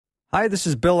Hi, this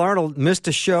is Bill Arnold. Missed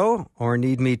a show or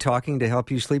need me talking to help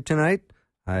you sleep tonight?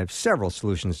 I have several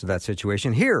solutions to that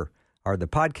situation. Here are the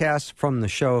podcasts from the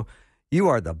show. You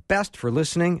are the best for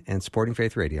listening and supporting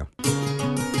Faith Radio.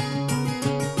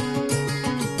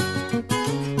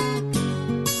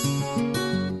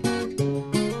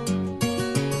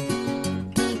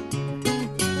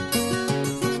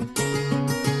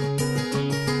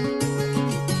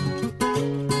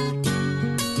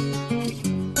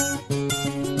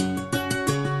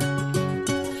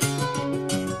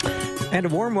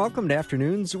 And a warm welcome to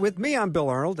Afternoons with me. I'm Bill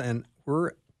Arnold, and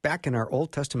we're back in our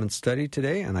Old Testament study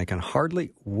today, and I can hardly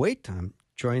wait. I'm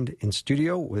joined in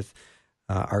studio with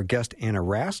our guest, Anna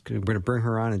Rask. We're going to bring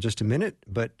her on in just a minute.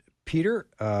 But Peter,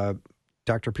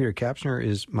 Dr. Peter Kapsner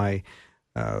is my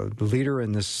leader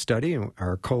in this study,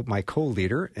 my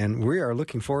co-leader, and we are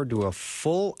looking forward to a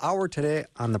full hour today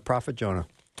on the prophet Jonah.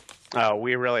 Oh,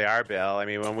 we really are, Bill. I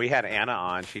mean, when we had Anna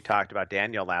on, she talked about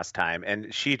Daniel last time,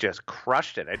 and she just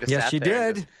crushed it. Yes, she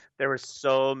did. There were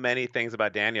so many things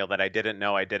about Daniel that I didn't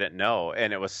know,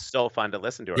 and it was so fun to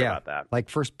listen to her about that. Like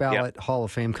first ballot Hall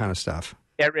of Fame kind of stuff.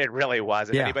 It really was.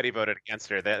 If anybody voted against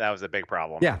her, that was a big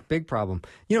problem. Yeah, big problem.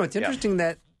 You know, it's interesting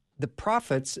that the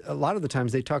prophets, a lot of the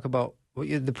times they talk about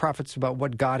the prophets about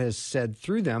what God has said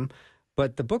through them,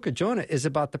 but the book of Jonah is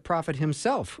about the prophet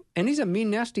himself, and he's a mean,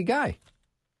 nasty guy.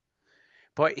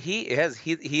 Boy, he is.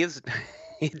 He is.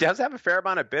 He does have a fair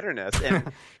amount of bitterness,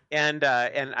 and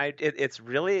it's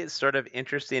really sort of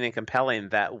interesting and compelling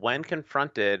that when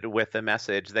confronted with the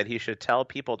message that he should tell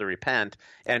people to repent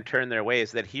and turn their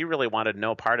ways, that he really wanted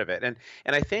no part of it. And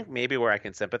I think maybe where I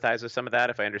can sympathize with some of that,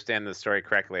 if I understand the story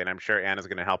correctly, and I'm sure Anna's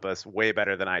going to help us way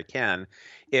better than I can,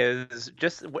 is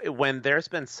just when there's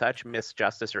been such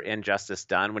misjustice or injustice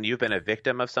done, when you've been a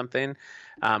victim of something,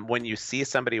 when you see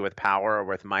somebody with power or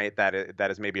with might that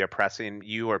is maybe oppressing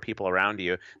you or people around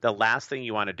you, the last thing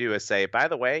you want to do is say, by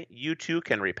the way, you too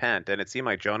can repent. And it seemed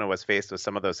like Jonah was faced with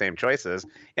some of those same choices.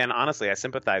 And honestly, I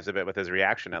sympathize a bit with his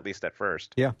reaction, at least at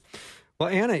first. Yeah. Well,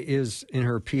 Anna is in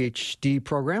her PhD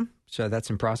program, so that's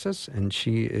in process. And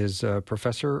she is a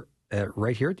professor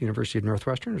right here at the University of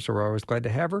Northwestern. So we're always glad to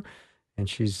have her. And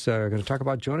she's going to talk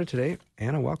about Jonah today.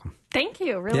 Anna, welcome. Thank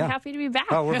you. Really happy to be back.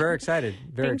 Oh, we're very excited.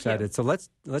 Very excited. You. So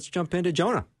let's jump into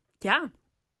Jonah. Yeah.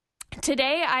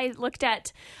 Today, I looked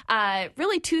at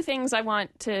really two things I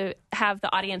want to have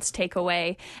the audience take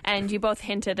away, and you both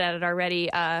hinted at it already.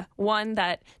 One,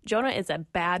 that Jonah is a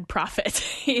bad prophet.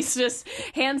 He's just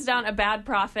hands down a bad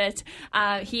prophet.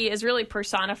 He is really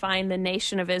personifying the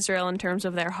nation of Israel in terms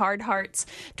of their hard hearts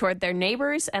toward their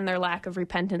neighbors and their lack of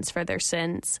repentance for their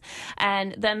sins.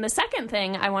 And then the second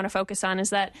thing I want to focus on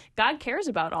is that God cares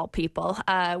about all people.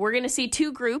 We're going to see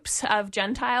two groups of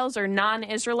Gentiles or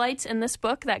non-Israelites in this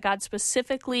book that God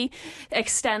specifically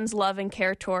extends love and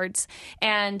care towards.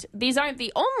 And these aren't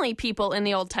the only people in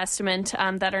the Old Testament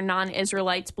that are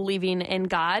non-Israelites believing in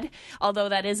God, although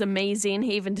that is amazing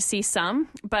even to see some.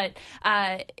 But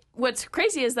what's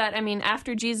crazy is that, I mean,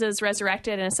 after Jesus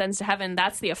resurrected and ascends to heaven,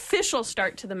 that's the official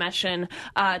start to the mission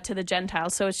to the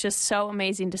Gentiles. So it's just so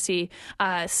amazing to see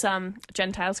some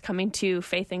Gentiles coming to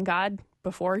faith in God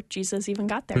before Jesus even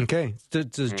got there. Okay.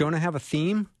 Does Jonah have a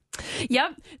theme?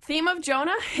 Yep. Theme of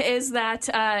Jonah is that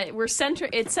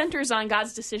it centers on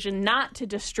God's decision not to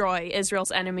destroy Israel's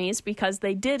enemies because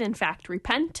they did, in fact,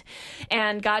 repent.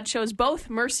 And God shows both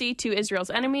mercy to Israel's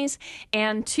enemies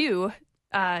and to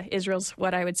Israel's,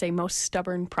 what I would say, most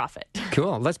stubborn prophet.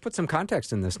 Cool. Let's put some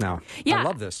context in this now. Yeah, I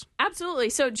love this. Absolutely.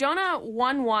 So Jonah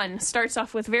 1:1 starts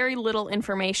off with very little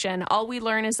information. All we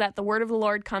learn is that the word of the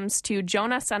Lord comes to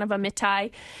Jonah, son of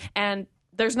Amittai, and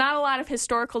there's not a lot of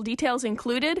historical details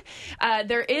included.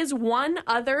 There is one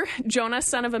other Jonah,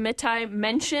 son of Amittai,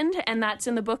 mentioned, and that's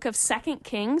in the book of 2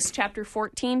 Kings, chapter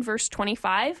 14, verse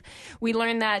 25. We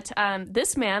learn that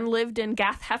this man lived in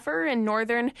Gath-Hepher in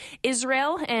northern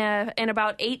Israel in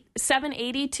about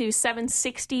 780 to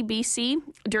 760 BC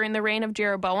during the reign of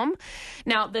Jeroboam.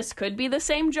 Now, this could be the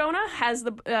same Jonah as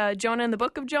the Jonah in the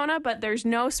book of Jonah, but there's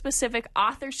no specific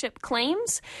authorship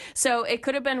claims. So it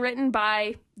could have been written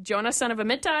by Jonah, son of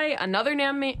Amittai, another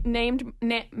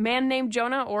man named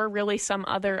Jonah, or really some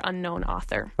other unknown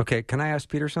author. Okay, can I ask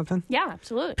Peter something? Yeah,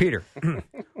 absolutely. Peter,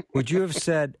 would you have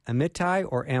said Amittai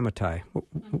or Amittai?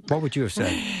 What would you have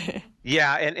said?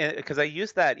 Yeah, and because I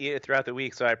used that throughout the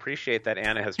week, so I appreciate that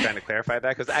Anna has trying to clarify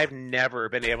that, because I've never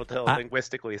been able to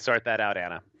linguistically sort that out,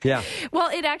 Anna. Yeah. Well,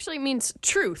 it actually means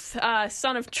truth,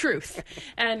 son of truth.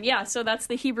 And yeah, so that's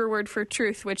the Hebrew word for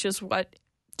truth, which is what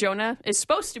Jonah is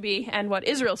supposed to be and what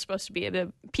Israel is supposed to be,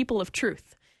 the people of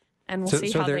truth. and we'll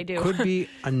see how they do. So there could be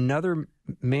another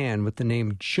man with the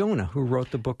name Jonah who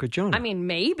wrote the book of Jonah. I mean,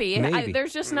 maybe.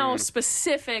 There's just no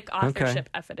specific authorship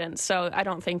evidence, so I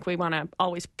don't think we want to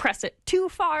always press it too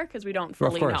far because we don't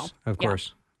fully know. Of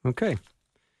course. Okay.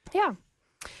 Yeah.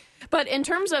 But in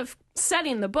terms of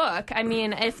setting the book, I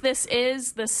mean, if this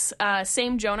is this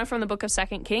same Jonah from the book of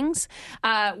 2 Kings,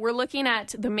 we're looking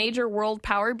at the major world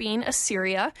power being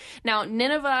Assyria. Now,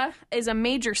 Nineveh is a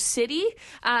major city,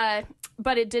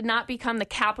 but it did not become the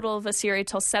capital of Assyria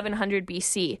till 700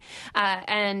 BC.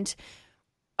 And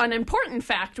an important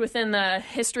fact within the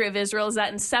history of Israel is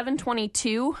that in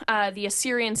 722, the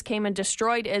Assyrians came and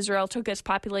destroyed Israel, took its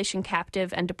population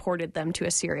captive, and deported them to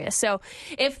Assyria. So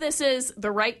if this is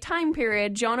the right time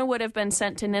period, Jonah would have been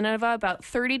sent to Nineveh about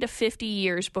 30 to 50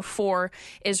 years before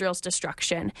Israel's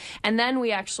destruction. And then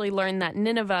we actually learn that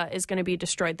Nineveh is going to be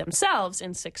destroyed themselves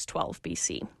in 612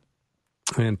 BC.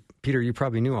 And Peter, you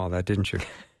probably knew all that, didn't you?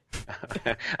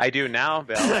 I do now,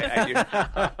 Bill. I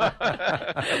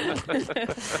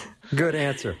do. Good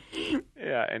answer.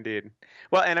 Yeah, indeed.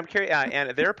 Well, and I'm curious,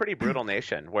 and they're a pretty brutal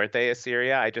nation, weren't they,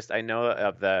 Assyria? I know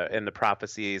of in the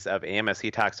prophecies of Amos,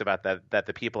 he talks about that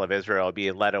the people of Israel will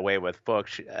be led away with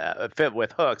hooks,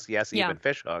 yes, even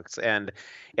fish hooks, and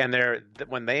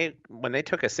when they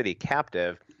took a city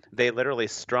captive, they literally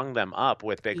strung them up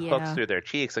with big hooks through their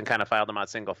cheeks and kind of filed them out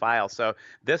single file. So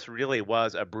this really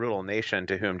was a brutal nation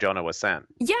to whom Jonah was sent.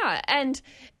 Yeah, and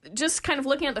just kind of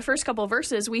looking at the first couple of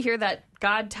verses, we hear that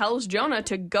God tells Jonah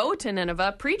to go to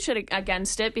Nineveh, preach it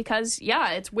against it, because,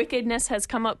 its wickedness has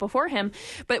come up before him.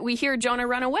 But we hear Jonah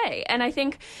run away. And I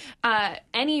think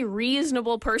any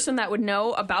reasonable person that would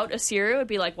know about Assyria would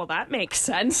be like, well, that makes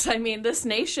sense. I mean, this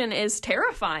nation is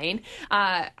terrifying.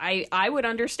 I would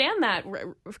understand that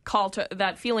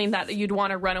that feeling that you'd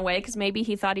want to run away, because maybe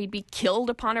he thought he'd be killed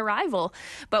upon arrival.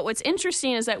 But what's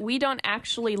interesting is that we don't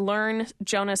actually learn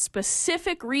Jonah's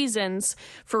specific reasons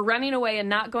for running away and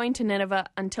not going to Nineveh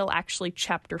until actually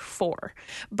chapter 4.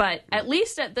 But at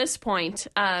least at this point,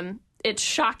 it's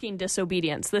shocking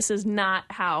disobedience. This is not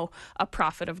how a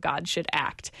prophet of God should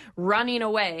act, running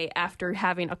away after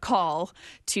having a call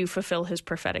to fulfill his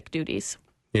prophetic duties.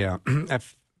 Yeah.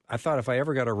 I thought if I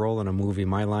ever got a role in a movie,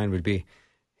 my line would be,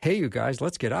 hey, you guys,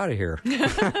 let's get out of here.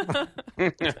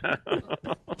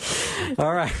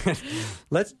 All right.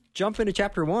 Let's jump into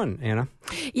chapter 1, Anna.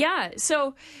 Yeah.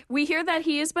 So we hear that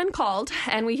he has been called,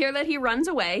 and we hear that he runs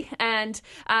away. And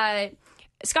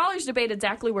scholars debate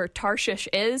exactly where Tarshish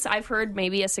is. I've heard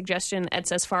maybe a suggestion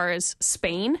it's as far as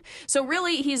Spain. So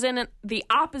really, he's in the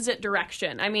opposite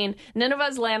direction. I mean,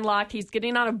 Nineveh's landlocked. He's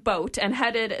getting on a boat and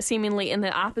headed seemingly in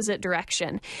the opposite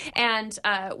direction. And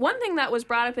one thing that was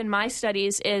brought up in my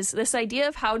studies is this idea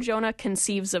of how Jonah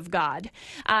conceives of God.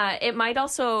 It might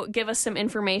also give us some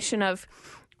information of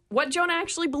what Jonah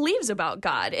actually believes about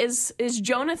God. Is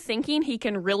Jonah thinking he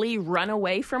can really run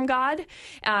away from God?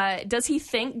 Does he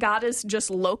think God is just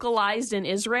localized in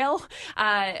Israel?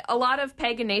 A lot of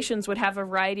pagan nations would have a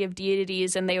variety of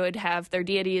deities, and they would have their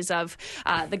deities of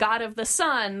the god of the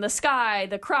sun, the sky,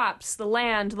 the crops, the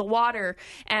land, the water.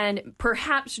 And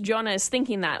perhaps Jonah is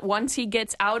thinking that once he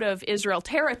gets out of Israel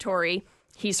territory,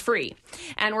 he's free.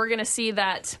 And we're going to see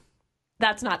that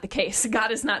that's not the case.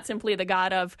 God is not simply the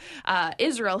God of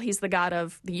Israel. He's the God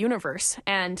of the universe.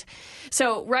 And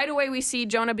so right away we see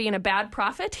Jonah being a bad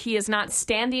prophet. He is not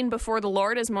standing before the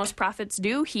Lord as most prophets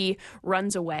do. He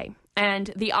runs away.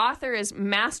 And the author is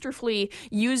masterfully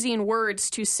using words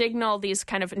to signal these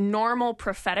kind of normal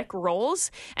prophetic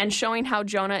roles and showing how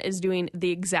Jonah is doing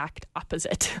the exact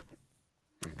opposite.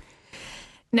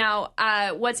 Now,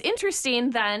 what's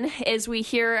interesting then is we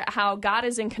hear how God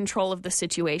is in control of the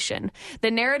situation. The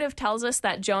narrative tells us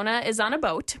that Jonah is on a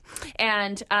boat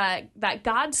and that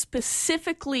God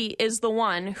specifically is the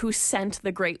one who sent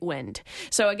the great wind.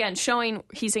 So again, showing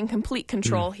he's in complete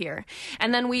control here.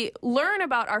 And then we learn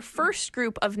about our first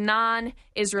group of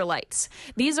non-Israelites.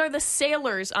 These are the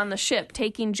sailors on the ship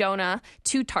taking Jonah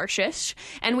to Tarshish.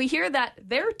 And we hear that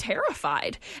they're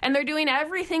terrified and they're doing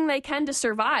everything they can to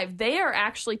survive. They are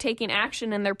actually taking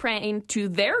action, and they're praying to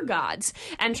their gods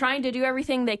and trying to do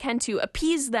everything they can to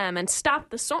appease them and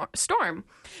stop the storm.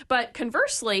 But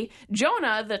conversely,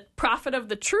 Jonah, the prophet of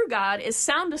the true God, is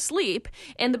sound asleep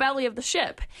in the belly of the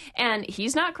ship. And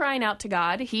he's not crying out to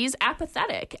God. He's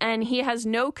apathetic, and he has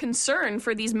no concern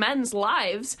for these men's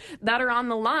lives that are on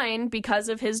the line because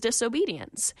of his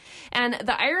disobedience. And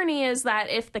the irony is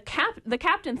that if the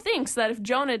captain thinks that if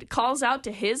Jonah calls out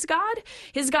to his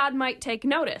God might take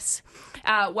notice.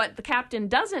 What the captain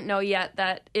doesn't know yet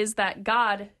is that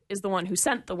God is the one who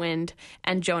sent the wind,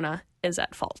 and Jonah is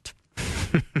at fault.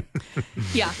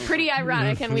 Yeah, pretty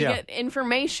ironic, and we get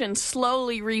information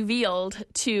slowly revealed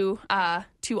to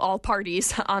all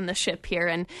parties on the ship here.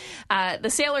 And the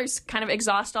sailors kind of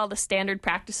exhaust all the standard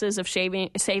practices of saving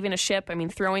a ship. I mean,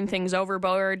 throwing things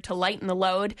overboard to lighten the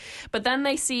load. But then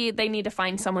they see they need to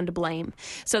find someone to blame.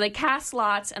 So they cast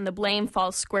lots, and the blame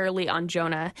falls squarely on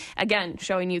Jonah. Again,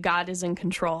 showing you God is in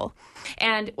control.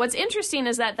 And what's interesting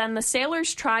is that then the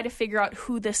sailors try to figure out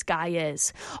who this guy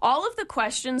is. All of the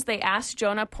questions they ask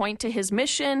Jonah point to his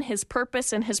mission, his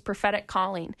purpose, and his prophetic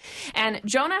calling. And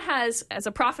Jonah has, as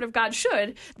a prophet of God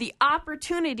should, the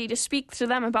opportunity to speak to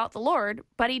them about the Lord,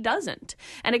 but he doesn't.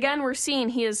 And again, we're seeing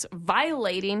he is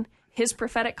violating his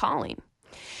prophetic calling.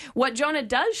 What Jonah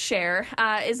does share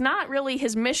is not really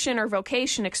his mission or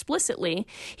vocation explicitly.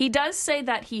 He does say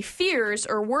that he fears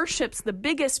or worships the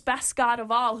biggest, best God of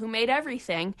all who made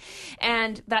everything,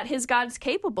 and that his God's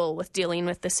capable with dealing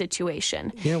with the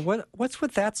situation. Yeah, what's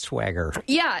with that swagger?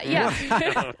 Yeah.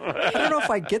 I don't know if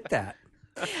I get that.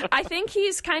 I think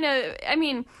he's kind of,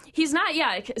 he's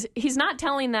not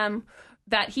telling them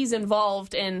that he's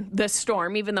involved in the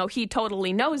storm, even though he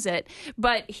totally knows it,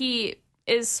 but he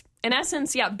is, in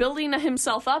essence, building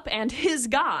himself up and his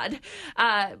God.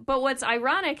 But what's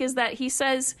ironic is that he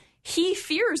says he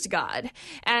fears God.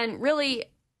 And really,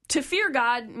 to fear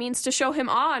God means to show him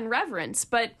awe and reverence.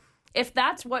 But if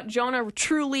that's what Jonah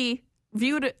truly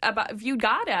viewed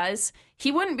God as,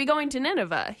 he wouldn't be going to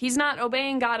Nineveh. He's not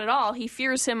obeying God at all. He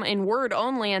fears him in word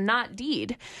only and not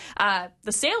deed.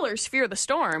 The sailors fear the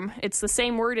storm. It's the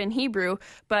same word in Hebrew,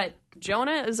 but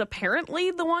Jonah is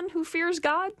apparently the one who fears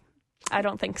God? I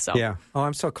don't think so. Yeah. Oh,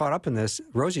 I'm so caught up in this.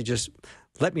 Rosie just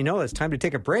let me know it's time to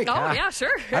take a break. Oh, yeah,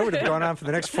 sure. I would have gone on for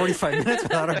the next 45 minutes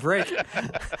without a break.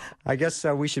 I guess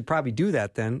we should probably do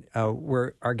that then.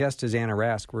 Our guest is Anna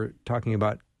Rask. We're talking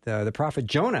about the prophet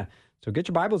Jonah. So get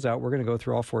your Bibles out. We're going to go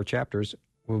through all 4 chapters.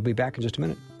 We'll be back in just a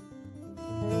minute.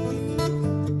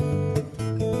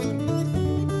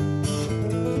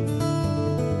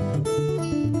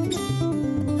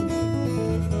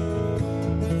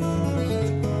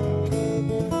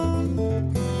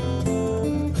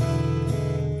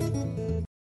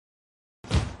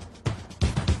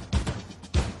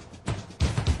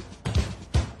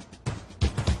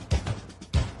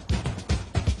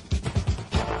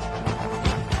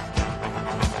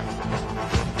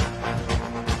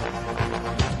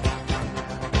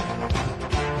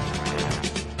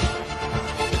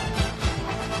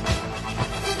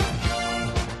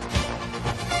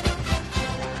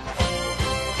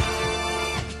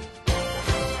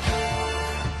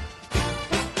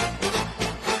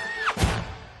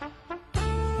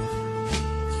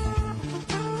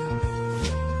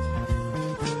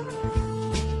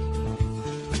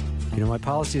 My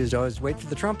policy is to always wait for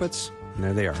the trumpets, and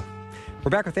there they are. We're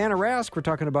back with Anna Rask. We're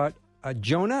talking about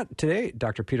Jonah today.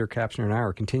 Dr. Peter Kapsner and I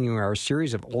are continuing our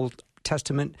series of Old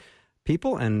Testament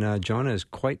people, and Jonah is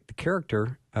quite the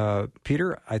character.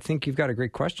 Peter, I think you've got a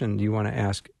great question you want to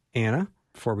ask Anna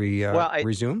before we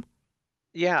resume.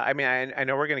 Yeah, I mean, I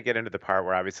know we're going to get into the part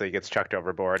where obviously he gets chucked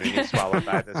overboard and he's swallowed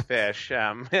by this fish,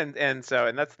 and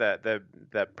that's the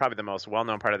probably the most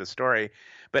well-known part of the story.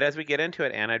 But as we get into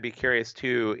it, Anna, I'd be curious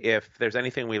too if there's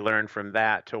anything we learn from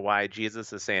that to why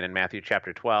Jesus is saying in Matthew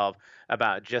chapter 12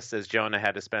 about just as Jonah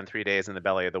had to spend 3 days in the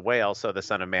belly of the whale, so the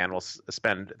Son of Man will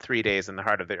spend 3 days in the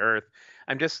heart of the earth.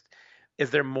 Is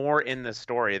there more in this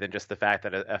story than just the fact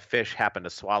that a fish happened to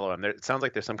swallow him? It sounds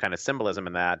like there's some kind of symbolism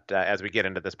in that as we get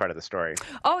into this part of the story.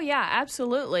 Oh, yeah,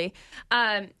 absolutely.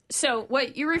 So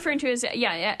what you're referring to is,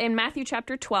 in Matthew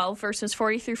chapter 12, verses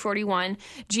 40 through 41,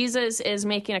 Jesus is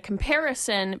making a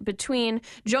comparison between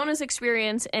Jonah's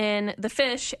experience in the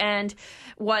fish and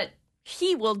what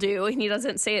he will do, and he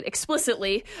doesn't say it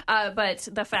explicitly, but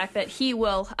the fact that he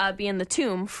will be in the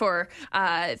tomb for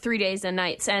 3 days and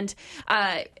nights. And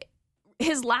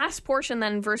his last portion,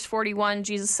 then, verse 41,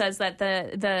 Jesus says that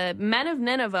the men of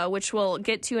Nineveh, which we'll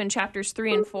get to in chapters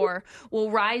 3 and 4,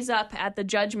 will rise up at the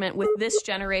judgment with this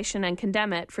generation and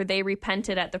condemn it, for they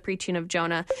repented at the preaching of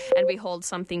Jonah, and behold,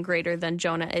 something greater than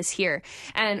Jonah is here.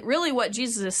 And really what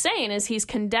Jesus is saying is he's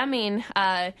condemning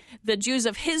the Jews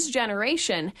of his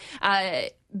generation.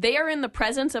 They are in the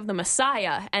presence of the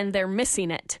Messiah, and they're missing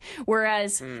it.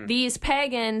 Whereas these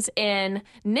pagans in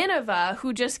Nineveh,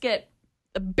 who just get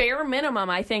the bare minimum,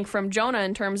 I think, from Jonah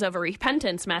in terms of a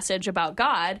repentance message about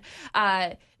God,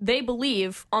 they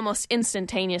believe almost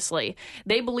instantaneously.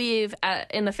 They believe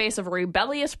in the face of a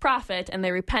rebellious prophet, and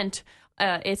they repent,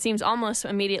 it seems, almost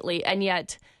immediately. And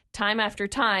yet, time after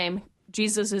time,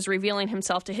 Jesus is revealing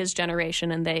himself to his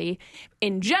generation, and they,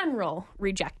 in general,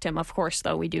 reject him. Of course,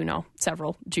 though, we do know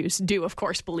several Jews do, of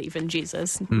course, believe in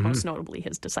Jesus, most notably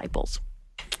his disciples.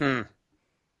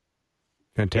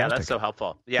 Fantastic. Yeah, that's so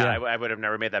helpful. Yeah. I would have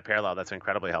never made that parallel. That's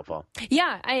incredibly helpful.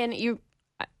 Yeah, and you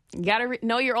got to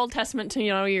know your Old Testament to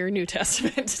know your New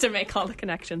Testament to make all the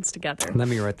connections together. Let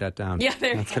me write that down. Yeah,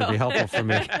 that's going to be helpful for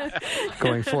me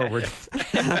going forward.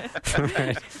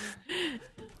 Right.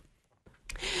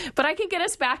 But I can get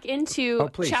us back into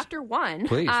chapter 1.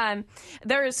 Please.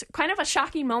 There's kind of a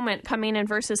shocking moment coming in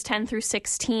verses 10 through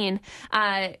 16.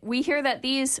 We hear that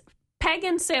these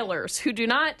pagan sailors who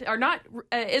are not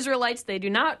Israelites, they do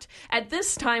not at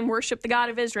this time worship the God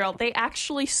of Israel, they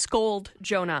actually scold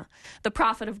Jonah, the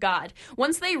prophet of God.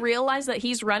 Once they realize that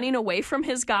he's running away from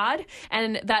his God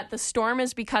and that the storm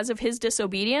is because of his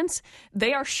disobedience,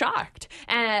 they are shocked.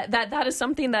 And that is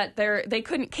something that they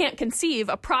can't conceive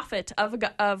a prophet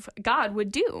of God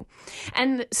would do.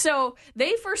 And so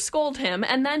they first scold him,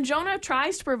 and then Jonah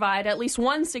tries to provide at least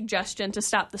one suggestion to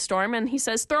stop the storm, and he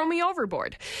says, "Throw me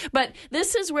overboard." But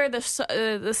this is where the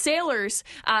sailors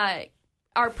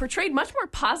are portrayed much more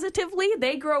positively.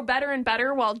 They grow better and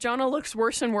better while Jonah looks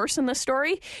worse and worse in the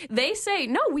story. They say,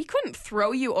 "No, we couldn't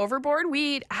throw you overboard.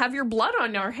 We'd have your blood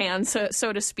on our hands,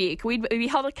 so to speak. We'd be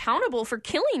held accountable for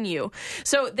killing you."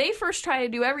 So they first try to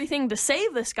do everything to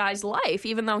save this guy's life,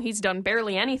 even though he's done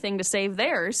barely anything to save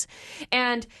theirs.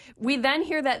 And we then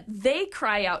hear that they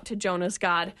cry out to Jonah's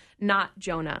God, not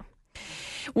Jonah.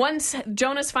 Once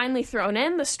Jonah's finally thrown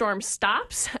in, the storm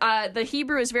stops. The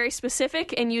Hebrew is very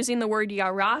specific in using the word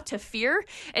yara to fear.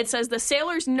 It says the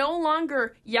sailors no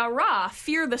longer yara,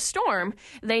 fear the storm.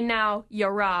 They now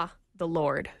yara the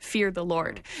Lord, fear the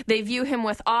Lord. They view him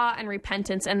with awe and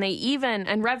repentance,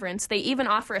 and reverence. They even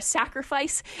offer a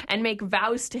sacrifice and make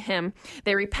vows to him.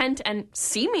 They repent and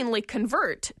seemingly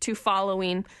convert to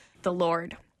following the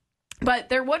Lord. But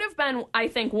there would have been, I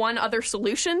think, one other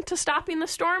solution to stopping the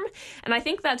storm, and I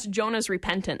think that's Jonah's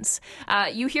repentance.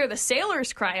 You hear the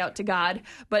sailors cry out to God,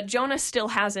 but Jonah still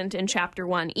hasn't in chapter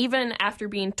 1, even after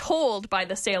being told by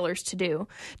the sailors to do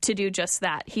just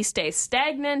that. He stays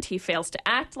stagnant, he fails to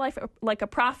act like a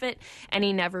prophet, and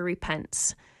he never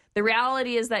repents. The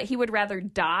reality is that he would rather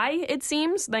die, it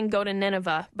seems, than go to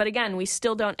Nineveh. But again, we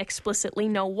still don't explicitly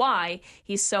know why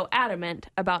he's so adamant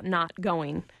about not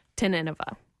going to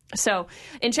Nineveh. So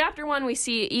in chapter 1, we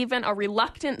see even a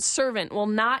reluctant servant will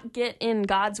not get in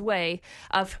God's way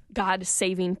of God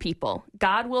saving people.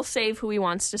 God will save who he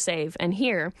wants to save. And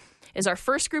here is our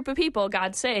first group of people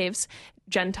God saves,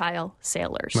 Gentile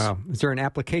sailors. Wow. Is there an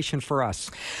application for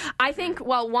us? I think,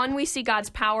 one, we see God's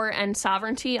power and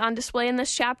sovereignty on display in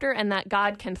this chapter, and that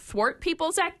God can thwart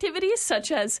people's activities, such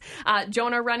as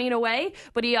Jonah running away,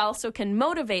 but he also can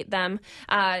motivate them.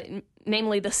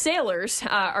 Namely, the sailors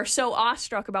are so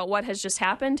awestruck about what has just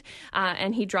happened,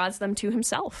 and he draws them to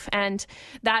himself. And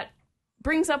that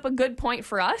brings up a good point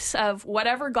for us of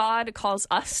whatever God calls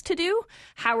us to do,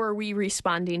 how are we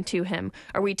responding to him?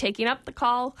 Are we taking up the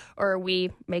call, or are we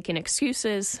making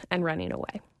excuses and running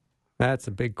away? That's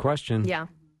a big question. Yeah.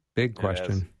 Big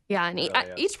question. Yeah, and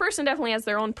each person definitely has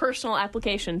their own personal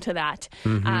application to that.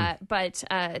 Mm-hmm. But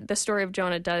the story of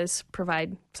Jonah does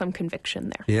provide some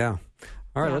conviction there. Yeah.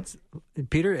 All right,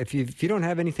 Peter, if you don't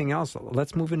have anything else,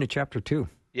 let's move into chapter 2.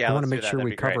 Yeah, I want to make sure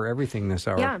we cover everything this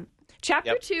hour. Yeah.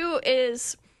 Chapter 2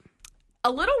 is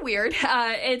a little weird.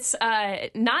 It's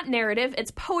not narrative,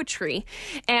 it's poetry.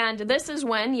 And this is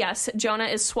when, yes, Jonah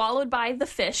is swallowed by the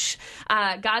fish.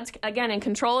 God's, again, in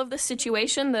control of the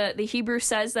situation. The Hebrew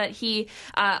says that he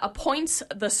appoints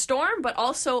the storm, but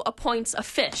also appoints a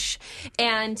fish.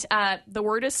 And the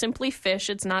word is simply fish.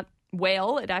 It's not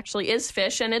whale. It actually is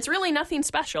fish, and it's really nothing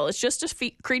special. It's just a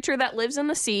creature that lives in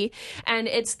the sea, and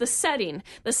it's the setting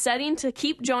to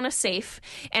keep Jonah safe,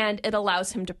 and it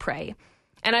allows him to pray.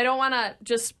 And I don't want to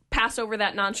just pass over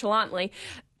that nonchalantly.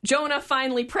 Jonah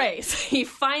finally prays. He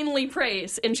finally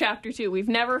prays in chapter 2. We've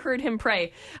never heard him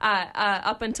pray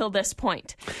up until this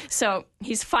point. So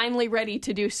he's finally ready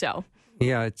to do so.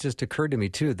 Yeah, it just occurred to me,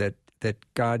 too, that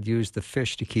God used the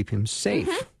fish to keep him safe.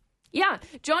 Mm-hmm. Yeah,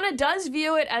 Jonah does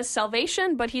view it as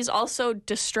salvation, but he's also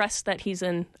distressed that he's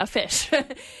in a fish.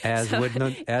 As would the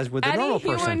normal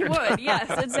person. Any human would,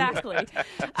 yes, exactly.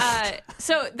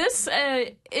 So this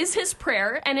is his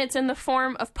prayer, and it's in the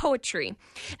form of poetry.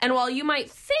 And while you might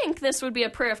think this would be a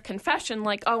prayer of confession,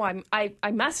 like, oh,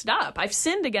 I messed up, I've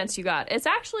sinned against you, God, it's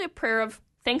actually a prayer of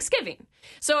thanksgiving.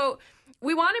 So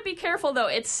we want to be careful, though.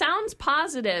 It sounds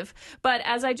positive, but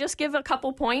as I just give a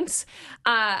couple points,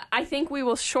 I think we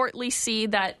will shortly see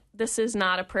that this is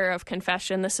not a prayer of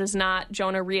confession. This is not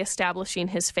Jonah reestablishing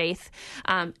his faith.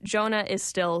 Jonah is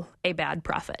still a bad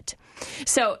prophet.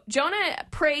 So Jonah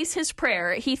prays his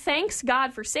prayer. He thanks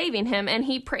God for saving him, and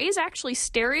he prays actually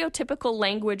stereotypical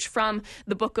language from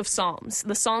the book of Psalms,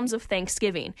 the Psalms of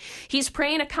Thanksgiving. He's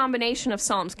praying a combination of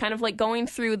Psalms, kind of like going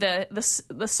through the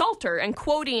Psalter and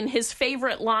quoting his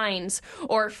favorite lines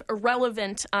or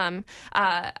relevant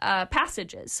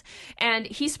passages. And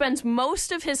he spends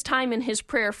most of his time in his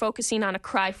prayer focusing on a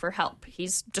cry for help.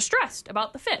 He's distressed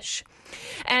about the fish.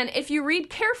 And if you read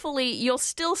carefully, you'll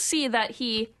still see that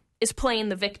he is playing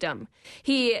the victim.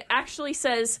 He actually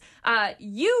says,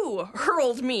 you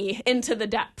hurled me into the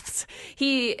depths.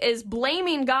 He is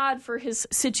blaming God for his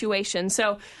situation.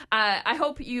 So I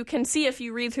hope you can see if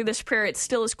you read through this prayer, it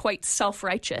still is quite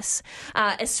self-righteous,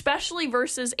 especially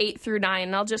verses 8 through 9.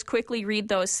 And I'll just quickly read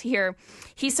those here.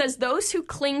 He says, those who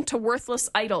cling to worthless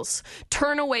idols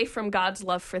turn away from God's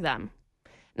love for them.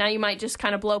 Now you might just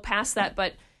kind of blow past that,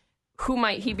 but who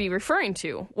might he be referring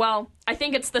to? Well, I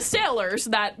think it's the sailors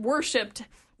that worshipped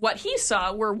what he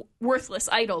saw were worthless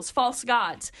idols, false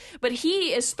gods. But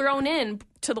he is thrown in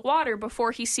to the water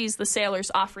before he sees the sailors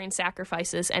offering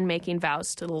sacrifices and making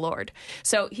vows to the Lord.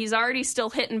 So he's already still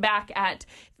hitting back at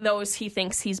those he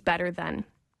thinks he's better than.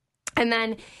 And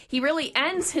then he really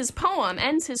ends his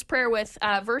prayer with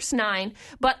verse 9,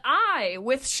 but I,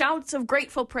 with shouts of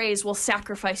grateful praise, will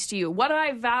sacrifice to you. What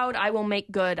I vowed, I will make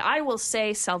good. I will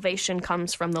say salvation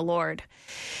comes from the Lord.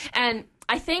 And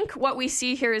I think what we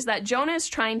see here is that Jonah is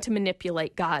trying to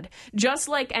manipulate God, just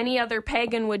like any other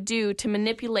pagan would do to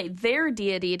manipulate their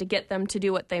deity to get them to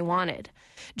do what they wanted.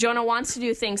 Jonah wants to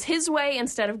do things his way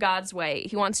instead of God's way.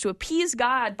 He wants to appease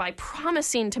God by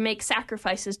promising to make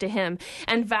sacrifices to him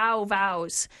and vow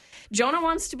vows. Jonah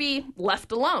wants to be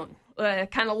left alone,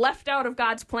 kind of left out of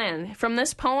God's plan. From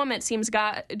this poem, it seems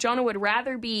Jonah would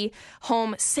rather be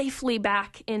home safely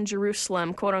back in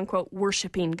Jerusalem, quote unquote,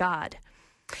 worshiping God.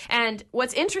 And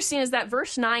what's interesting is that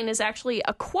verse 9 is actually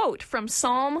a quote from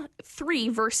Psalm 3,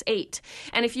 verse 8.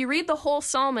 And if you read the whole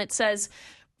psalm, it says,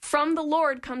 from the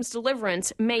Lord comes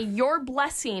deliverance. May your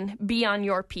blessing be on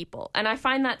your people. And I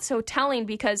find that so telling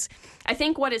because I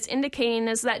think what it's indicating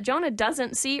is that Jonah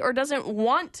doesn't see or doesn't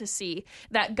want to see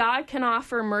that God can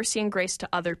offer mercy and grace to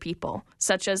other people,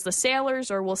 such as the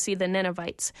sailors or we'll see the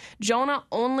Ninevites. Jonah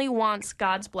only wants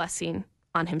God's blessing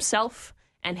on himself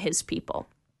and his people.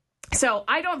 So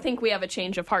I don't think we have a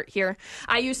change of heart here.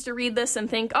 I used to read this and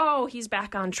think, oh, he's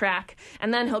back on track,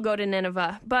 and then he'll go to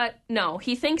Nineveh. But no,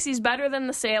 he thinks he's better than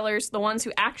the sailors, the ones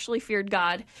who actually feared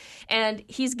God. And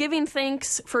he's giving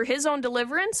thanks for his own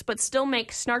deliverance, but still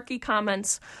makes snarky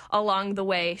comments along the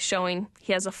way, showing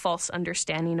he has a false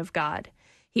understanding of God.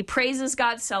 He praises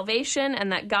God's salvation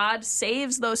and that God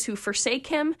saves those who forsake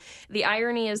him. The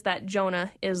irony is that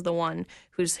Jonah is the one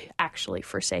who's actually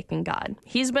forsaken God.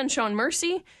 He's been shown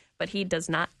mercy, but he does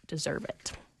not deserve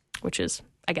it, which is,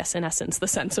 I guess, in essence, the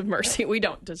sense of mercy. We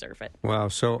don't deserve it. Wow.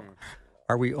 So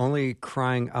are we only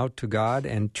crying out to God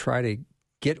and try to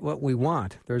get what we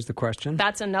want? There's the question.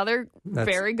 That's another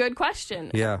very good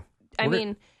question. Yeah. I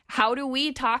mean, how do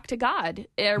we talk to God?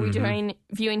 Are we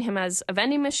viewing him as a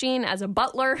vending machine, as a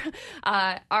butler?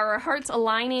 Are our hearts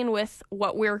aligning with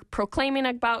what we're proclaiming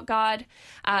about God?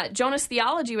 Jonah's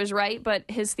theology was right, but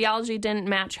his theology didn't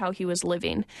match how he was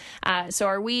living. So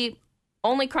are we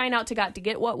only crying out to God to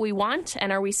get what we want,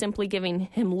 and are we simply giving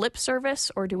him lip service,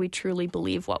 or do we truly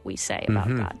believe what we say about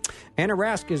God? Anna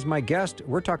Rask is my guest.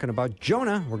 We're talking about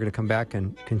Jonah. We're going to come back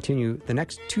and continue the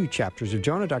next 2 chapters of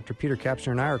Jonah. Dr. Peter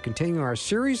Kapsner and I are continuing our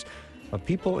series of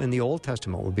people in the Old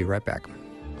Testament. We'll be right back.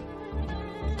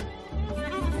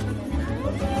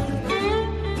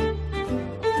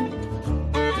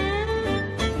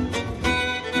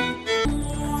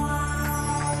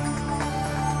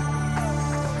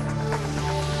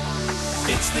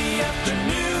 It's the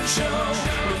afternoon show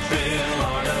with Bill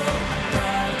Arnold.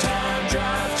 Prime time,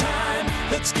 drive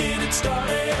time. Let's get it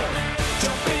started.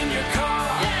 Jump in your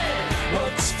car. Yeah.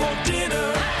 What's for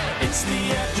dinner? Hey. It's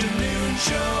the afternoon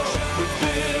show with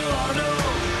Bill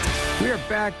Arnold. We are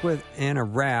back with Anna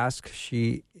Rask.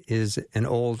 She is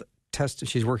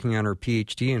she's working on her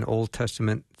PhD in Old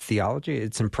Testament theology.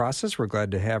 It's in process. We're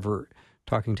glad to have her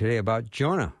talking today about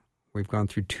Jonah. We've gone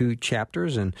through 2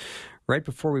 chapters, and right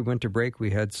before we went to break,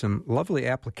 we had some lovely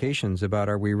applications about,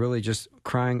 are we really just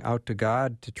crying out to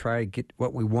God to try to get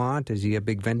what we want? Is he a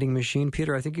big vending machine?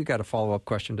 Peter, I think you got a follow-up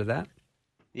question to that.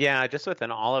 Yeah, just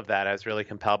within all of that, I was really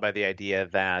compelled by the idea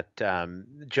that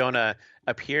Jonah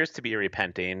appears to be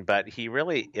repenting, but he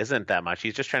really isn't that much.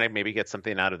 He's just trying to maybe get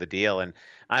something out of the deal. And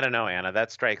I don't know, Anna,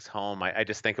 that strikes home. I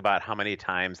just think about how many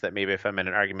times that maybe if I'm in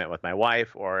an argument with my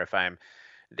wife, or if I'm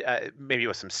maybe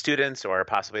with some students, or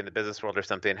possibly in the business world or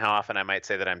something, how often I might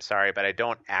say that I'm sorry, but I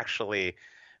don't actually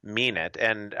mean it.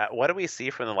 And what do we see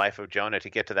from the life of Jonah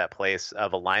to get to that place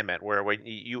of alignment where when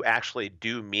you actually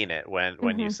do mean it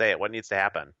when you say it? What needs to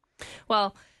happen?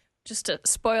 Well, just to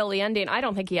spoil the ending, I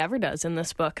don't think he ever does in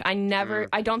this book. I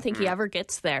don't think he ever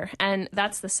gets there. And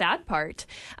that's the sad part.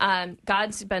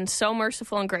 God's been so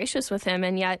merciful and gracious with him,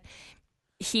 and yet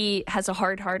he has a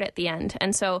hard heart at the end.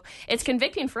 And so it's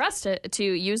convicting for us to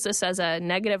use this as a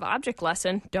negative object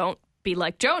lesson. Don't be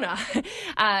like Jonah,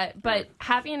 but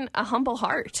having a humble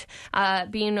heart,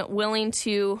 being willing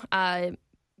to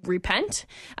repent,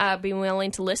 being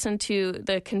willing to listen to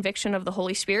the conviction of the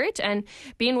Holy Spirit, and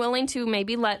being willing to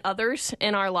maybe let others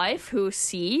in our life who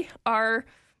see our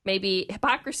maybe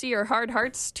hypocrisy or hard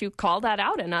hearts to call that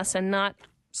out in us, and not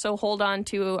so hold on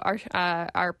to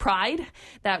our pride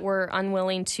that we're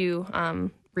unwilling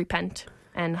to repent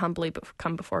and humbly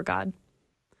come before God.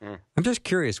 I'm just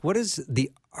curious, what is the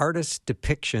artist's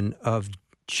depiction of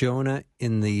Jonah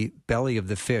in the belly of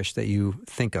the fish that you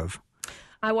think of?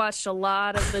 I watched a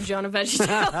lot of the Jonah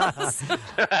VeggieTales.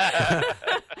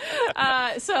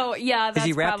 So, yeah, that's Is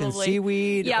he wrapped probably, in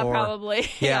seaweed? Yeah, or, probably.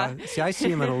 Yeah. See, I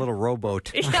see him in a little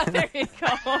rowboat. Yeah, there you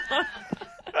go.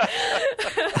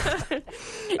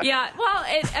 Yeah, well,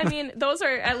 those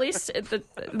are at least the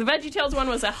VeggieTales one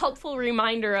was a helpful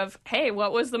reminder of, hey,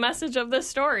 what was the message of this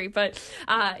story? But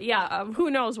who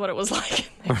knows what it was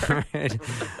like in there. All right.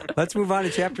 Let's move on to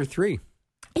chapter 3.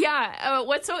 Yeah,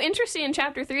 what's so interesting in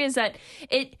chapter 3 is that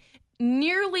it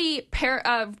nearly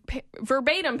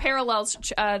verbatim parallels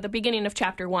the beginning of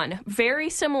chapter 1. Very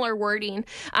similar wording,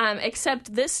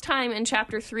 except this time in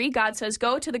chapter 3, God says,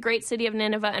 "Go to the great city of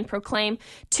Nineveh and proclaim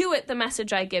to it the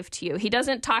message I give to you." He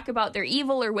doesn't talk about their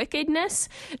evil or wickedness.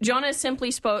 Jonah is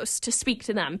simply supposed to speak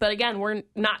to them. But again, we're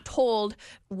not told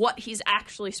what he's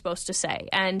actually supposed to say.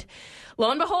 And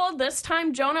lo and behold, this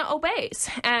time Jonah obeys.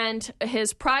 And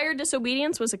his prior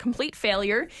disobedience was a complete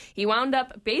failure. He wound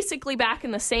up basically back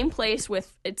in the same place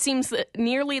with, it seems,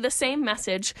 nearly the same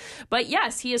message. But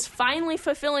yes, he is finally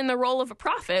fulfilling the role of a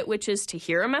prophet, which is to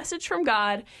hear a message from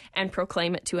God and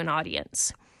proclaim it to an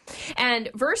audience. And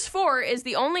verse 4 is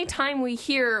the only time we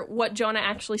hear what Jonah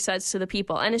actually says to the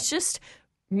people. And it's just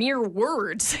mere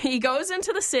words. He goes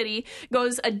into the city,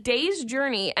 goes a day's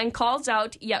journey, and calls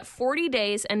out, "Yet 40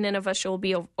 days and Nineveh shall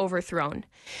be overthrown."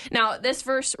 Now, this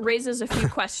verse raises a few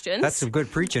questions. That's some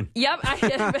good preaching. Yep.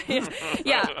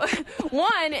 Yeah.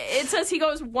 One, it says he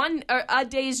goes a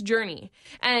day's journey.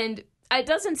 And it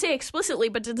doesn't say explicitly,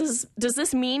 but does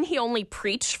this mean he only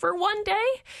preached for one day?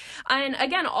 And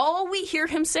again, all we hear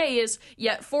him say is,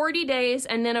 "Yet 40 days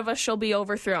and Nineveh shall be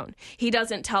overthrown." He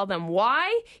doesn't tell them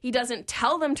why. He doesn't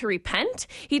tell them to repent.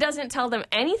 He doesn't tell them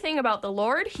anything about the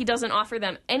Lord. He doesn't offer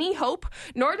them any hope,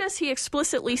 nor does he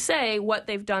explicitly say what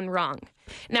they've done wrong.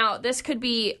 Now, this could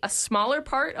be a smaller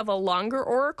part of a longer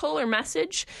oracle or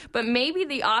message, but maybe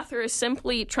the author is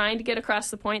simply trying to get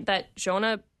across the point that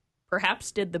Jonah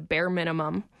perhaps did the bare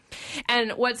minimum.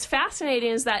 And what's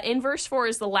fascinating is that in verse 4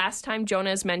 is the last time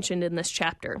Jonah is mentioned in this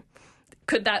chapter.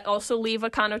 Could that also leave a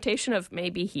connotation of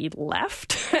maybe he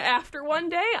left after one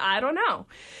day? I don't know.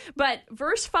 But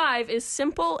verse 5 is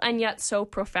simple and yet so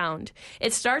profound.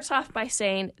 It starts off by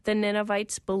saying, "The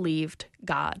Ninevites believed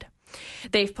God.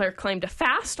 They've proclaimed a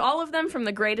fast, all of them from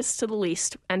the greatest to the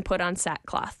least, and put on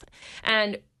sackcloth."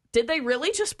 And did they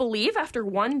really just believe after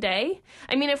one day?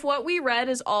 I mean, if what we read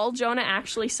is all Jonah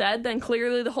actually said, then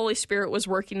clearly the Holy Spirit was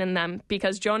working in them,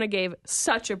 because Jonah gave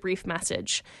such a brief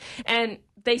message. And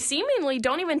they seemingly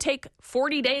don't even take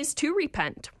 40 days to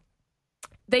repent.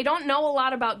 They don't know a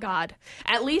lot about God.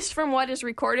 At least from what is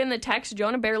recorded in the text,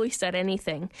 Jonah barely said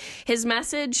anything. His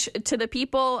message to the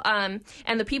people and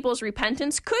the people's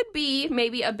repentance could be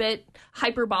maybe a bit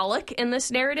hyperbolic in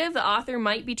this narrative. The author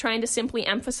might be trying to simply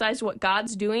emphasize what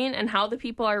God's doing and how the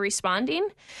people are responding.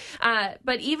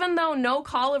 But even though no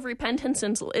call of repentance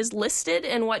is listed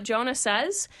in what Jonah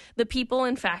says, the people,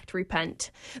 in fact,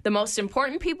 repent. The most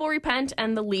important people repent,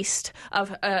 and the least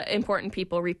of important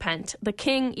people repent. The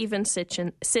king even sits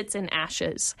in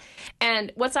ashes.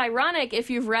 And what's ironic, if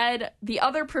you've read the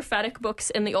other prophetic books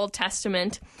in the Old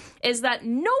Testament, is that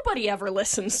nobody ever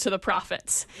listens to the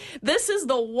prophets. This is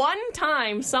the one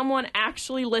time someone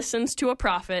actually listens to a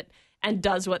prophet and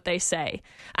does what they say.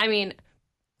 I mean,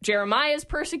 Jeremiah is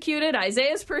persecuted,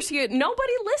 Isaiah is persecuted.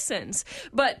 Nobody listens.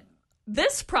 But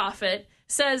this prophet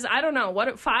says, I don't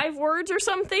know, 5 words or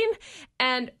something,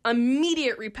 and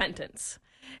immediate repentance.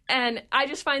 And I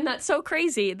just find that so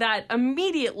crazy that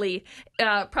immediately,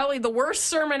 probably the worst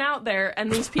sermon out there,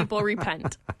 and these people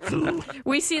repent.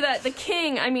 We see that the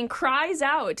king, cries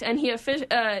out, and he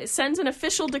sends an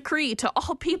official decree to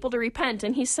all people to repent.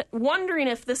 And he's wondering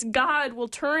if this God will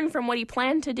turn from what he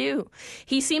planned to do.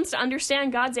 He seems to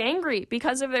understand God's angry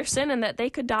because of their sin and that they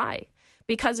could die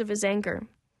because of his anger.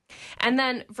 And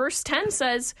then verse 10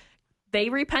 says, they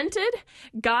repented.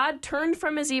 God turned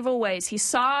from his evil ways. He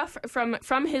saw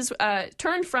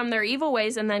turned from their evil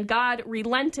ways, and then God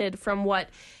relented from what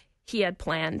he had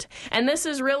planned. And this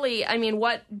is really,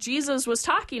 what Jesus was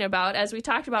talking about, as we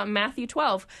talked about in Matthew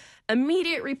 12.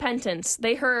 Immediate repentance.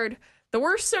 They heard the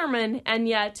worst sermon, and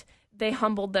yet they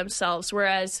humbled themselves,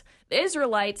 whereas the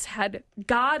Israelites had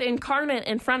God incarnate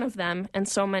in front of them, and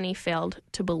so many failed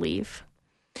to believe.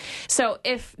 So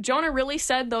if Jonah really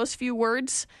said those few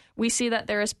words, we see that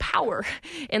there is power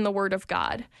in the word of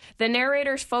God. The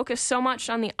narrators focus so much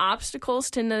on the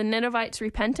obstacles to the Ninevites'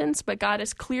 repentance, but God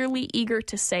is clearly eager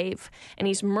to save, and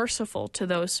he's merciful to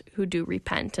those who do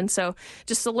repent. And so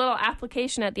just a little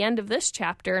application at the end of this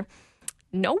chapter,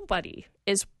 nobody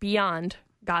is beyond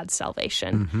God's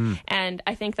salvation. Mm-hmm. And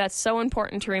I think that's so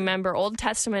important to remember. Old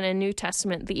Testament and New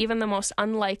Testament, even the most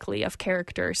unlikely of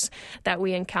characters that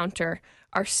we encounter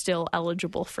are still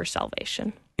eligible for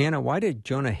salvation. Anna, why did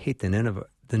Jonah hate the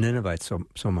Ninevites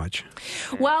so much?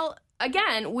 Well,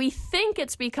 again, we think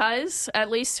it's because, at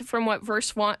least from what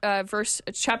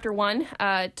chapter 1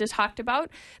 just talked about,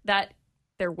 that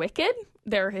they're wicked.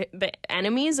 They're the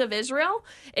enemies of Israel.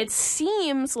 It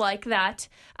seems like that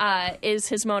is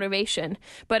his motivation.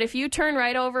 But if you turn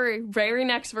right over very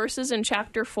next verses in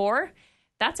chapter 4,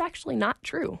 that's actually not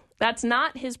true. That's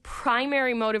not his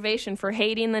primary motivation for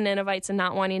hating the Ninevites and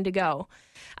not wanting to go.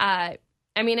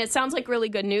 It sounds like really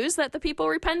good news that the people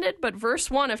repented, but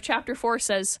verse 1 of chapter 4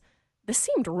 says, this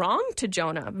seemed wrong to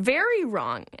Jonah, very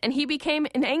wrong, and he became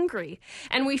angry.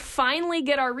 And we finally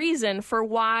get our reason for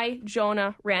why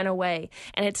Jonah ran away.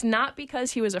 And it's not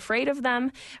because he was afraid of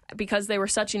them, because they were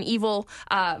such an evil,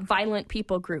 violent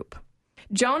people group.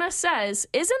 Jonah says,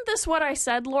 isn't this what I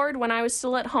said, Lord, when I was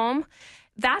still at home?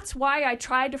 That's why I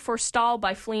tried to forestall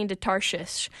by fleeing to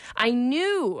Tarshish. I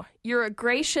knew you're a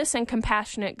gracious and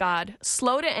compassionate God,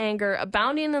 slow to anger,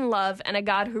 abounding in love, and a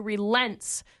God who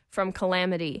relents from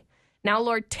calamity. Now,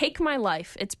 Lord, take my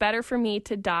life. It's better for me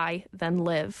to die than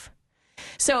live.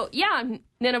 So, yeah,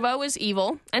 Nineveh was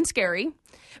evil and scary,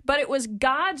 but it was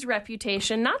God's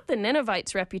reputation, not the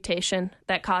Ninevites' reputation,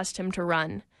 that caused him to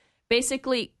run.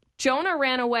 Basically, Jonah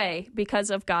ran away because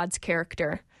of God's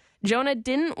character. Jonah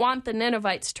didn't want the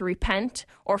Ninevites to repent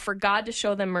or for God to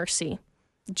show them mercy.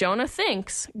 Jonah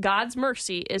thinks God's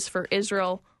mercy is for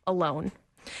Israel alone.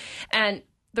 And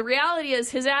the reality is,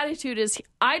 his attitude is,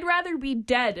 I'd rather be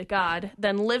dead, God,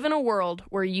 than live in a world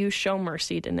where you show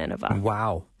mercy to Nineveh.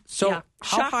 Wow. So Yeah,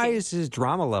 how high is his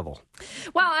drama level?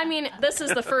 Well, this is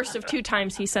the first of 2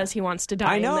 times he says he wants to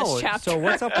die in this chapter. So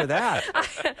what's up with that?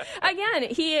 Again,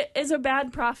 he is a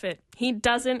bad prophet. He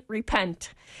doesn't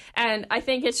repent. And I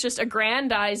think it's just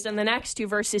aggrandized in the next 2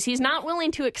 verses. He's not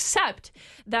willing to accept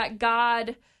that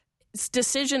God's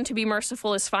decision to be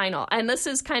merciful is final. And this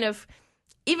is kind of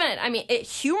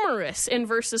humorous in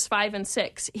verses 5 and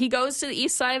 6. He goes to the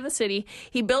east side of the city,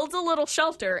 he builds a little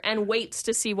shelter and waits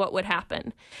to see what would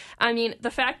happen.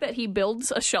 The fact that he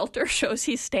builds a shelter shows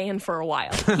he's staying for a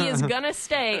while. He is going to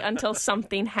stay until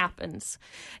something happens.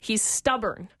 He's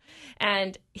stubborn,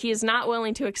 and he is not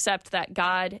willing to accept that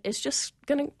God is just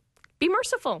going to be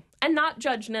merciful and not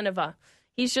judge Nineveh.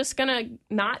 He's just going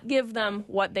to not give them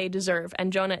what they deserve,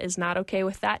 and Jonah is not okay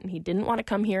with that, and he didn't want to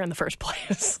come here in the first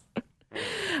place.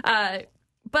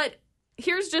 But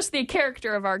here's just the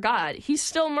character of our God. He's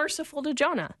still merciful to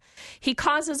Jonah. He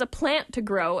causes a plant to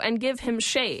grow and give him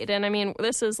shade. And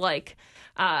this is like,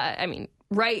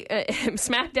 right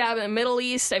smack dab in the Middle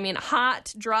East.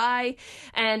 Hot, dry,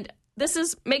 and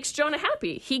this makes Jonah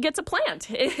happy. He gets a plant.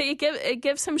 It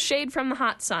gives him shade from the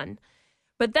hot sun.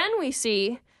 But then we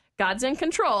see God's in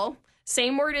control.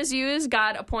 Same word is used.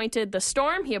 God appointed the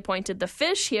storm. He appointed the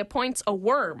fish. He appoints a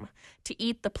worm to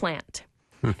eat the plant.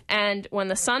 And when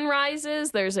the sun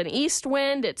rises, there's an east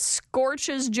wind. It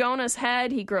scorches Jonah's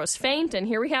head. He grows faint. And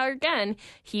here we are again.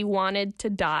 He wanted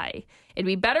to die. It'd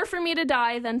be better for me to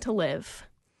die than to live.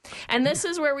 And this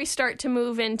is where we start to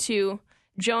move into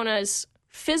Jonah's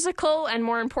physical and,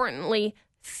 more importantly,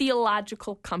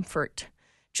 theological comfort.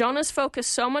 Jonah's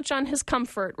focused so much on his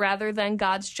comfort rather than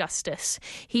God's justice.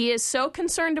 He is so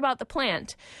concerned about the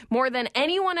plant, more than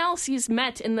anyone else he's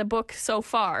met in the book so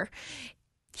far.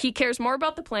 He cares more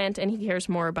about the plant, and he cares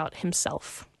more about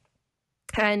himself.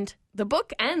 And the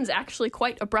book ends actually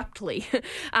quite abruptly.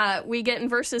 We get in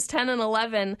verses 10 and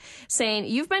 11 saying,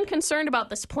 "You've been concerned about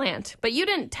this plant, but you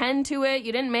didn't tend to it,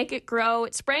 you didn't make it grow.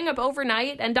 It sprang up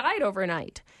overnight and died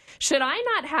overnight. Should I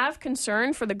not have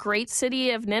concern for the great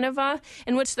city of Nineveh,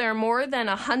 in which there are more than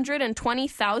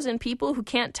 120,000 people who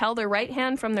can't tell their right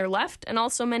hand from their left, and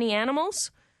also many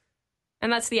animals?"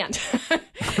 And that's the end.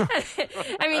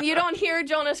 I mean, you don't hear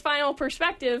Jonah's final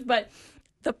perspective, but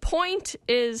the point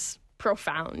is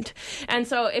profound. And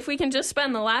so if we can just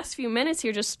spend the last few minutes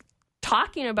here just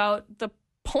talking about the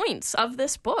points of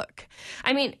this book.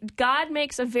 I mean, God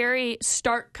makes a very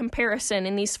stark comparison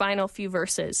in these final few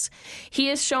verses.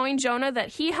 He is showing Jonah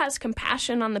that he has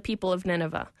compassion on the people of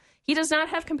Nineveh. He does not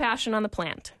have compassion on the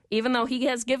plant, even though he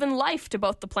has given life to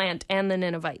both the plant and the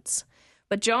Ninevites.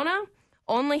 But Jonah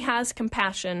only has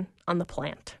compassion on the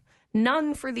plant.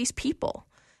 None for these people.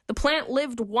 The plant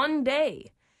lived one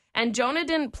day, and Jonah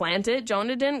didn't plant it.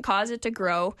 Jonah didn't cause it to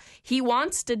grow. He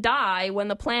wants to die when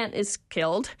the plant is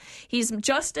killed. He's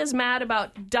just as mad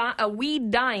about a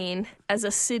weed dying as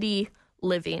a city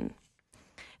living.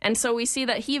 And so we see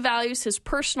that he values his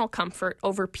personal comfort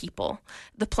over people.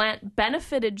 The plant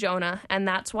benefited Jonah, and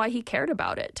that's why he cared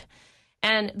about it.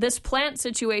 And this plant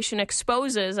situation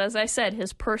exposes, as I said,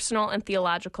 his personal and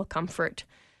theological comfort.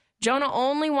 Jonah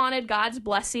only wanted God's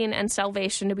blessing and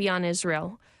salvation to be on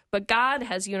Israel. But God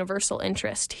has universal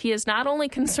interest. He is not only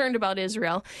concerned about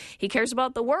Israel, he cares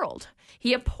about the world.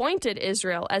 He appointed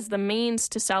Israel as the means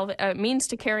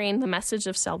to carrying the message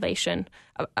of salvation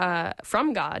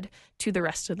from God to the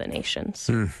rest of the nations.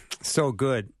 So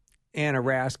good. Anna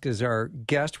Rask is our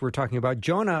guest. We're talking about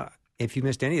Jonah. If you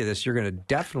missed any of this, you're going to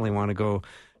definitely want to go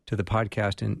to the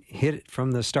podcast and hit it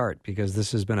from the start, because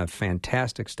this has been a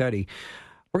fantastic study.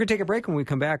 We're going to take a break. When we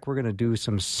come back, we're going to do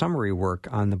some summary work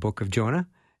on the book of Jonah.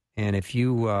 And if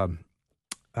you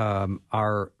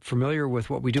are familiar with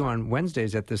what we do on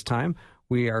Wednesdays at this time,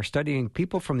 we are studying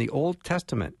people from the Old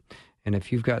Testament. And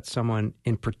if you've got someone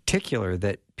in particular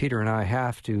that Peter and I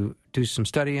have to do some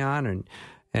study on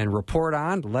and report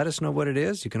on, let us know what it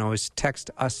is. You can always text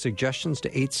us suggestions to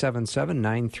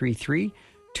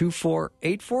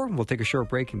 877-933-2484. We'll take a short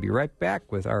break and be right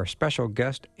back with our special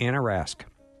guest, Anna Rask.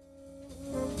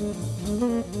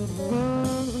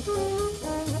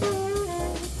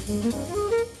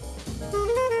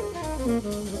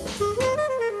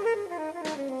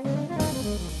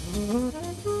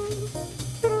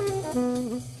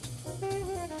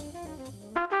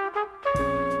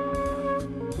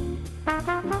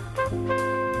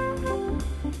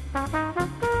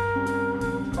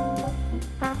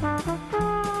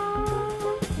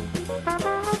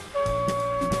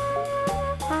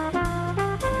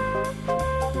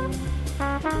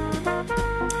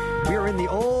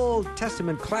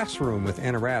 Testament classroom with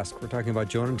Anna Rask. We're talking about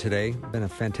Jonah today. Been a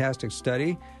fantastic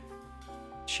study.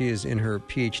 She is in her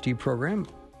PhD program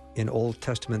in Old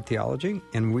Testament theology,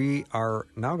 and we are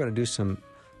now going to do some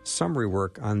summary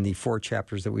work on the 4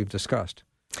 chapters that we've discussed.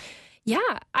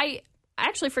 Yeah, I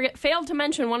actually failed to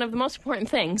mention one of the most important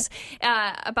things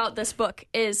about this book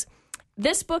is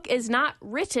not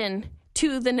written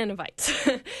to the Ninevites.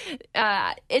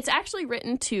 It's actually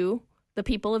written to the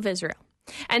people of Israel.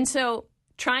 And so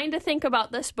trying to think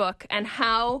about this book and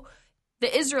how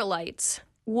the Israelites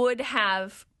would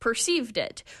have perceived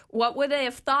it. What would they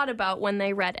have thought about when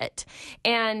they read it?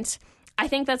 And I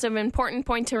think that's an important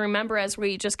point to remember as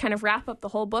we just kind of wrap up the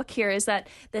whole book here, is that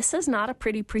this is not a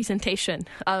pretty presentation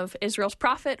of Israel's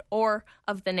prophet or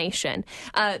of the nation.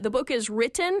 The book is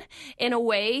written in a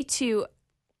way to,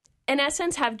 in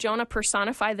essence, have Jonah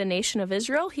personify the nation of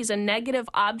Israel. He's a negative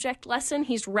object lesson.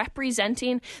 He's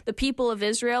representing the people of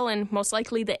Israel in most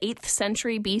likely the 8th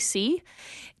century BC.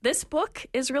 This book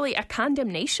is really a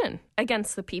condemnation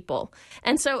against the people.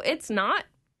 And so it's not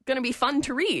going to be fun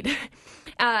to read.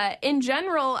 In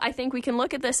general, I think we can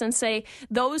look at this and say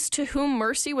those to whom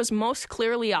mercy was most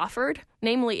clearly offered,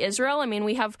 namely Israel. I mean,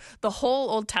 we have the whole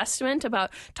Old Testament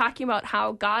talking about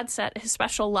how God set his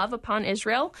special love upon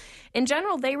Israel. In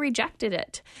general, they rejected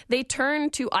it. They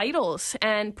turned to idols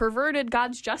and perverted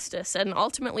God's justice, and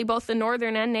ultimately both the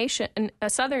northern and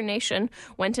southern nation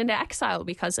went into exile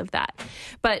because of that.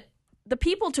 But the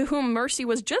people to whom mercy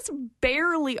was just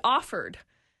barely offered,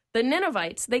 the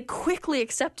Ninevites, they quickly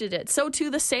accepted it. So too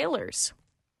the sailors.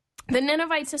 The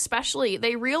Ninevites especially,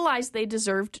 they realized they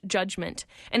deserved judgment,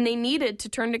 and they needed to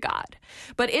turn to God.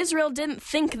 But Israel didn't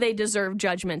think they deserved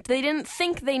judgment. They didn't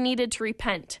think they needed to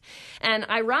repent. And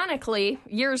ironically,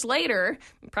 years later,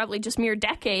 probably just mere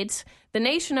decades, the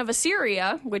nation of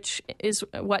Assyria, which is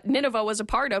what Nineveh was a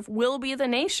part of, will be the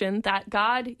nation that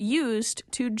God used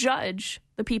to judge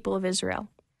the people of Israel.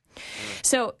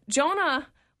 So Jonah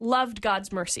loved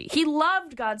God's mercy. He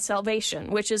loved God's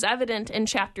salvation, which is evident in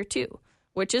chapter 2.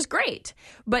 Which is great,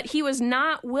 but he was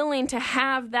not willing to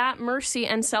have that mercy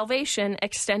and salvation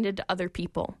extended to other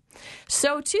people.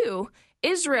 So too,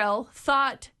 Israel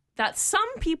thought that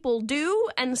some people do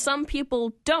and some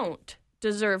people don't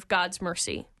deserve God's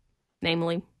mercy.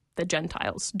 Namely, the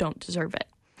Gentiles don't deserve it.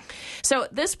 So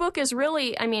this book is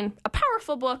really, a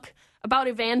powerful book about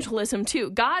evangelism too.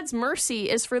 God's mercy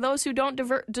is for those who don't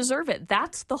deserve it.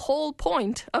 That's the whole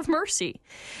point of mercy.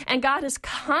 And God is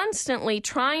constantly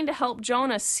trying to help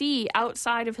Jonah see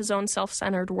outside of his own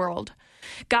self-centered world.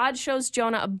 God shows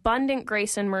Jonah abundant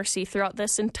grace and mercy throughout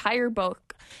this entire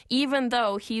book, even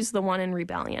though he's the one in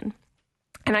rebellion.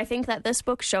 And I think that this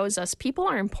book shows us people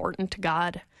are important to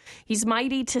God. He's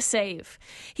mighty to save.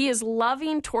 He is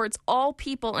loving towards all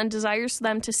people and desires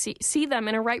them to see them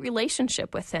in a right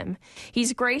relationship with him.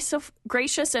 He's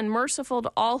gracious and merciful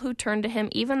to all who turn to him,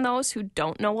 even those who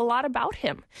don't know a lot about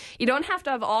him. You don't have to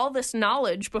have all this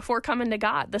knowledge before coming to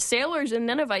God. The sailors and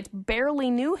Ninevites barely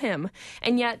knew him,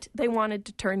 and yet they wanted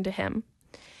to turn to him.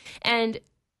 And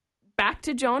back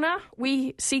to Jonah,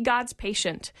 we see God's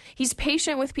patient. He's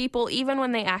patient with people even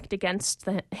when they act against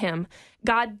him.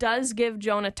 God does give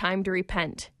Jonah time to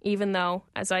repent, even though,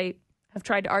 as I have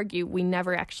tried to argue, we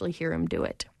never actually hear him do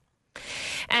it.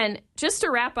 And just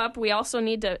to wrap up, we also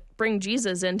need to bring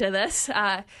Jesus into this.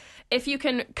 If you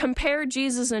can compare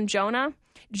Jesus and Jonah,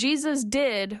 Jesus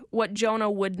did what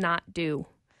Jonah would not do.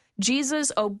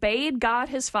 Jesus obeyed God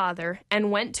his Father and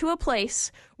went to a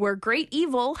place where great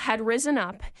evil had risen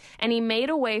up, and he made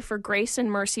a way for grace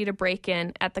and mercy to break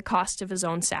in at the cost of his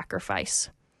own sacrifice.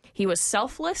 He was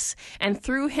selfless, and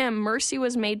through him, mercy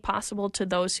was made possible to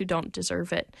those who don't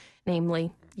deserve it,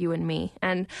 namely you and me.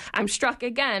 And I'm struck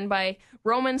again by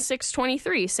Romans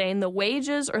 6:23, saying the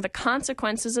wages or the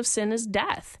consequences of sin is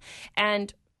death.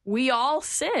 And we all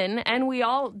sin, and we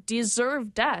all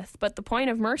deserve death, but the point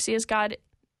of mercy is God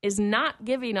is not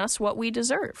giving us what we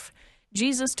deserve.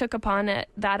 Jesus took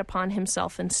that upon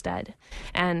himself instead.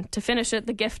 And to finish it,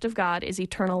 the gift of God is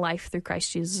eternal life through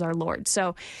Christ Jesus our Lord.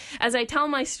 So as I tell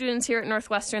my students here at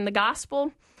Northwestern, the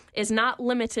gospel is not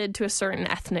limited to a certain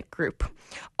ethnic group.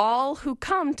 All who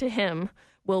come to him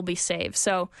will be saved.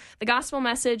 So the gospel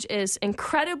message is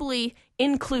incredibly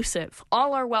inclusive.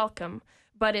 All are welcome,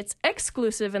 but it's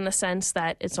exclusive in the sense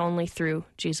that it's only through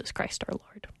Jesus Christ our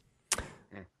Lord.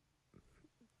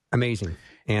 Amazing.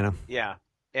 Anna? Yeah.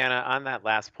 Anna, on that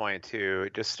last point, too,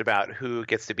 just about who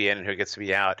gets to be in and who gets to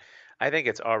be out, I think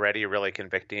it's already really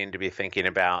convicting to be thinking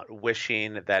about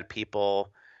wishing that people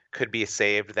could be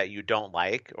saved that you don't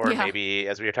like, or maybe,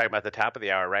 as we were talking about at the top of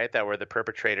the hour, right, that were the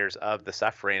perpetrators of the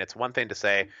suffering. It's one thing to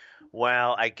say,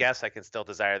 well, I guess I can still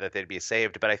desire that they'd be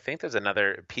saved, but I think there's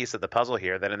another piece of the puzzle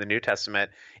here, that in the New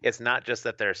Testament, it's not just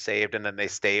that they're saved and then they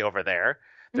stay over there.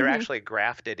 They're actually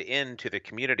grafted into the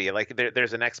community. Like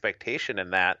there's an expectation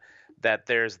in that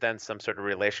there's then some sort of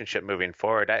relationship moving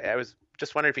forward. I was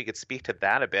just wondering if you could speak to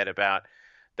that a bit, about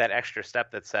that extra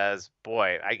step that says,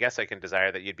 boy, I guess I can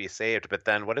desire that you'd be saved, but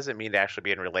then what does it mean to actually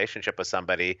be in relationship with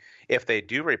somebody if they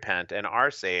do repent and are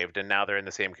saved and now they're in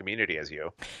the same community as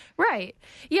you? Right.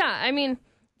 Yeah,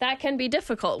 that can be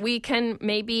difficult. We can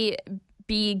maybe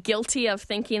be guilty of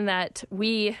thinking that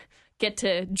we get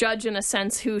to judge, in a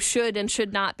sense, who should and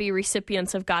should not be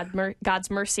recipients of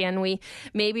God's mercy. And we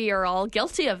maybe are all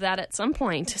guilty of that at some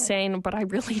point, saying, but I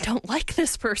really don't like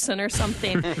this person or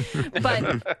something.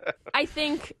 But I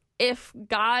think if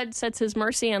God sets his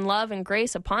mercy and love and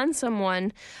grace upon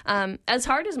someone, as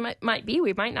hard as it might be,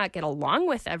 we might not get along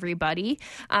with everybody,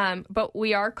 but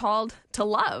we are called to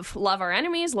love our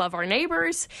enemies, love our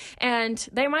neighbors, and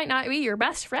they might not be your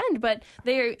best friend, but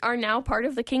they are now part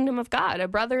of the kingdom of God, a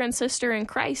brother and sister in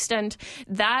Christ, and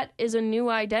that is a new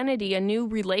identity, a new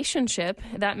relationship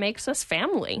that makes us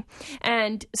family.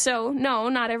 And so, no,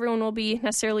 not everyone will be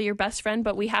necessarily your best friend,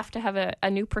 but we have to have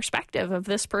a new perspective of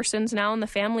this person's now in the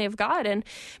family of God. And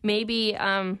maybe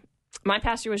my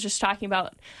pastor was just talking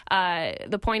about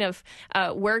the point of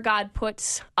where God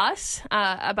puts us,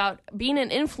 about being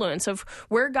an influence of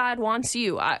where God wants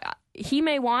you. He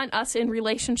may want us in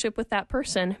relationship with that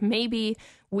person. Maybe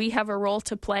we have a role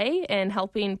to play in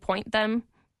helping point them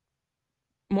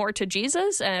more to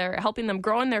Jesus or helping them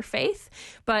grow in their faith.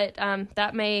 But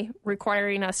that may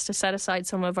requiring us to set aside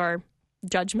some of our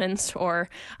judgments or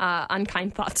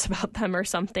unkind thoughts about them or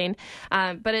something.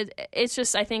 But it's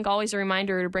just, I think, always a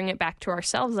reminder to bring it back to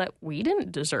ourselves that we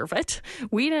didn't deserve it.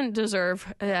 We didn't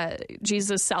deserve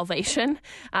Jesus' salvation.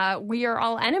 We are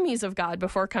all enemies of God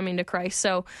before coming to Christ.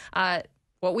 So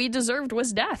what we deserved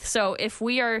was death. So if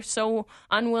we are so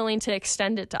unwilling to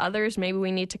extend it to others, maybe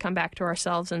we need to come back to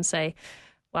ourselves and say,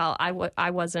 well,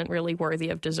 I wasn't really worthy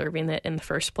of deserving it in the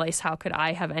first place. How could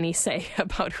I have any say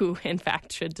about who, in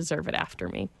fact, should deserve it after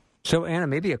me? So, Anna,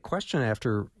 maybe a question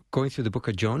after going through the book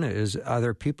of Jonah is, are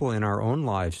there people in our own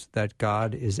lives that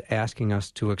God is asking us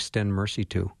to extend mercy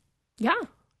to? Yeah.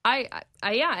 And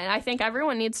I think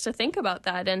everyone needs to think about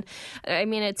that. And I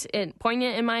mean, it's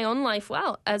poignant in my own life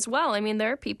as well. I mean,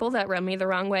 there are people that rub me the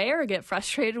wrong way or get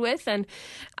frustrated with, and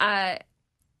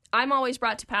I'm always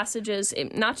brought to passages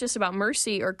not just about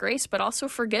mercy or grace, but also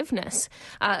forgiveness.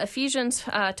 Ephesians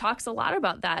talks a lot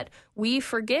about that. We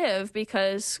forgive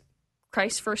because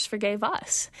Christ first forgave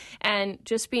us. And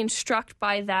just being struck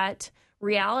by that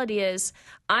reality is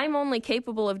I'm only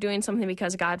capable of doing something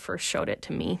because God first showed it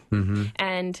to me. Mm-hmm.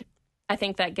 And I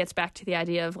think that gets back to the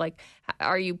idea of, like,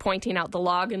 are you pointing out the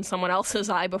log in someone else's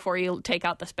eye before you take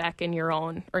out the speck in your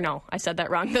own? Or no, I said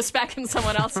that wrong. The speck in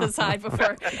someone else's eye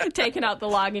before taking out the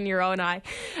log in your own eye.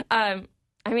 I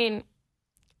mean,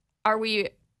 are we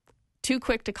too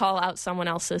quick to call out someone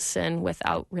else's sin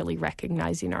without really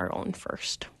recognizing our own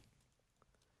first?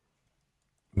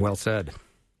 Well said.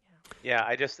 Yeah,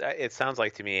 it sounds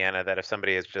like to me, Anna, that if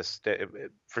somebody is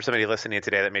for somebody listening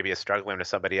today that maybe is struggling with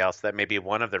somebody else, that may be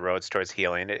one of the roads towards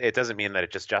healing. It doesn't mean that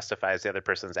it just justifies the other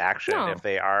person's action if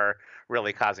they are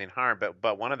really causing harm,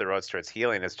 but one of the roads towards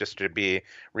healing is just to be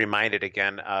reminded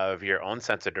again of your own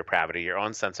sense of depravity, your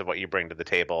own sense of what you bring to the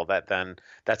table,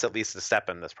 that's at least a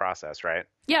step in this process, right?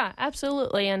 Yeah,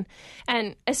 absolutely.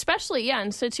 And especially,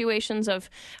 in situations of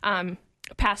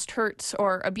past hurts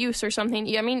or abuse or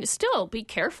something, I mean, still be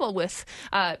careful with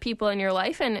people in your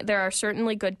life, and there are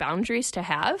certainly good boundaries to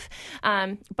have,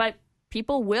 but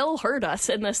people will hurt us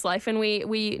in this life, and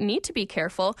we need to be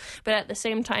careful. But at the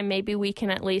same time, maybe we can,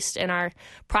 at least in our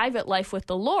private life with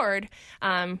the Lord,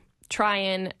 try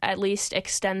and at least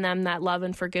extend them that love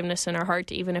and forgiveness in our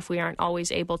heart, even if we aren't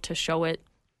always able to show it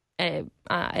in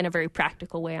a very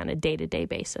practical way on a day-to-day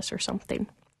basis or something.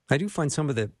 I do find some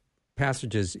of the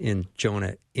passages in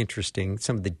Jonah interesting,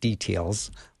 some of the details.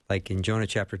 Like in Jonah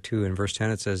chapter 2 and verse 10,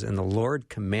 it says, "And the Lord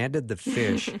commanded the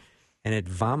fish, and it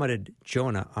vomited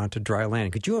Jonah onto dry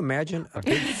land." Could you imagine a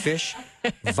big fish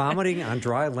vomiting on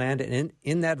dry land, and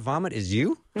in that vomit is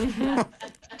you?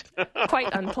 Quite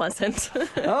unpleasant.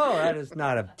 Oh, that is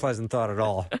not a pleasant thought at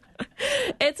all.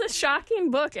 It's a shocking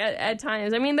book at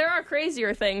times. I mean, there are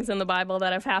crazier things in the Bible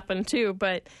that have happened too,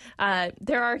 but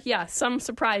there are, some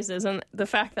surprises. And the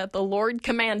fact that the Lord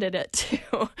commanded it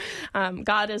too.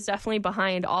 God is definitely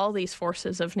behind all these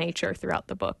forces of nature throughout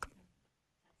the book.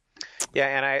 Yeah,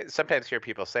 and I sometimes hear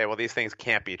people say, well, these things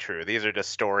can't be true. These are just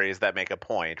stories that make a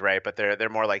point, right? But they're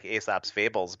more like Aesop's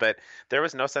fables. But there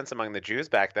was no sense among the Jews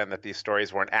back then that these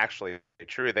stories weren't actually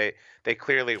true. They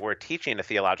clearly were teaching a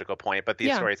theological point, but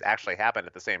these stories actually happened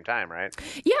at the same time, right?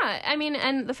 Yeah, I mean,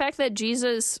 and the fact that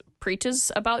Jesus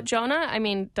preaches about Jonah, I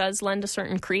mean, does lend a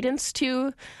certain credence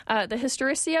to the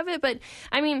historicity of it. But,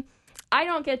 I mean, I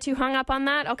don't get too hung up on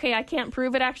that. Okay, I can't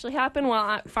prove it actually happened.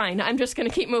 Well, fine. I'm just going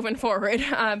to keep moving forward.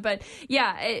 But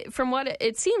from what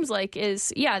it seems like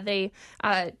is, they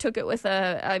took it with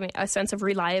a sense of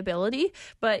reliability.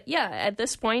 But at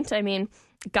this point, I mean,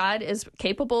 God is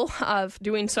capable of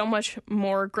doing so much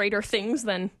more greater things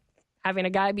than having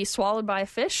a guy be swallowed by a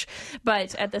fish.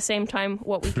 But at the same time,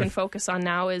 what we can focus on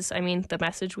now is, I mean, the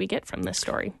message we get from this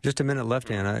story. Just a minute left,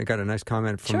 Anna. I got a nice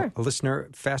comment from a listener.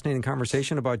 Fascinating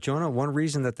conversation about Jonah. One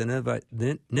reason that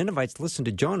the Ninevites listened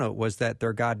to Jonah was that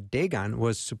their god Dagon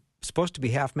was supposed to be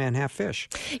half man, half fish.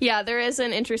 Yeah, there is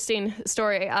an interesting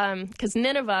story because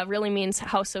Nineveh really means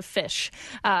house of fish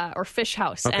or fish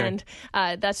house. Okay. And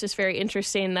that's just very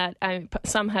interesting that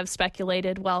some have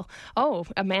speculated, well,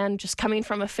 a man just coming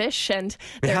from a fish and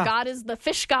their god is the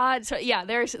fish god. So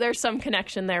there's some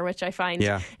connection there, which I find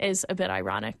is a bit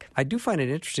ironic. I do find it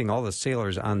interesting, all the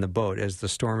sailors on the boat as the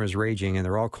storm is raging and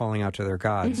they're all calling out to their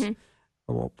gods. Mm-hmm.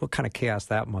 Well, what kind of chaos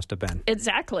that must have been.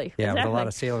 Exactly. Yeah, with a lot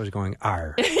of sailors going,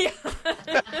 "Arr."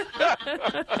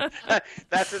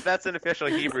 That's an official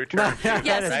Hebrew term.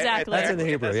 Yes, exactly. That's in the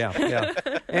Hebrew, yeah.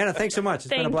 Anna, thanks so much. It's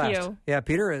been a blast. Thank you. Yeah,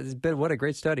 Peter, what a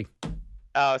great study.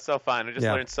 Oh, so fun. I just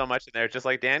learned so much in there, just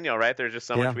like Daniel, right? There's just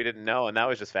so much we didn't know, and that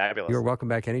was just fabulous. You're welcome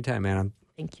back anytime, man.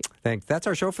 Thank you. That's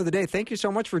our show for the day. Thank you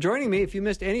so much for joining me. If you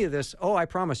missed any of this, I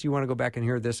promise you want to go back and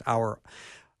hear this hour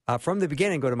from the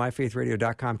beginning. Go to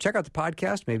myfaithradio.com. Check out the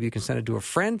podcast. Maybe you can send it to a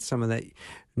friend, someone that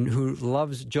who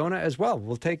loves Jonah as well.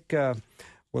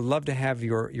 We'd love to have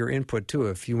your input, too.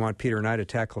 If you want Peter and I to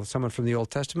tackle someone from the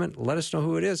Old Testament, let us know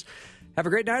who it is. Have a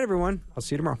great night, everyone. I'll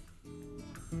see you tomorrow.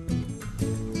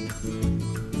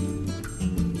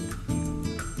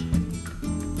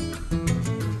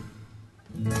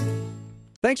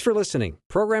 Thanks for listening.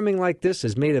 Programming like this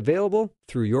is made available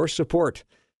through your support.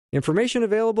 Information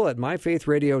available at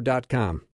myfaithradio.com.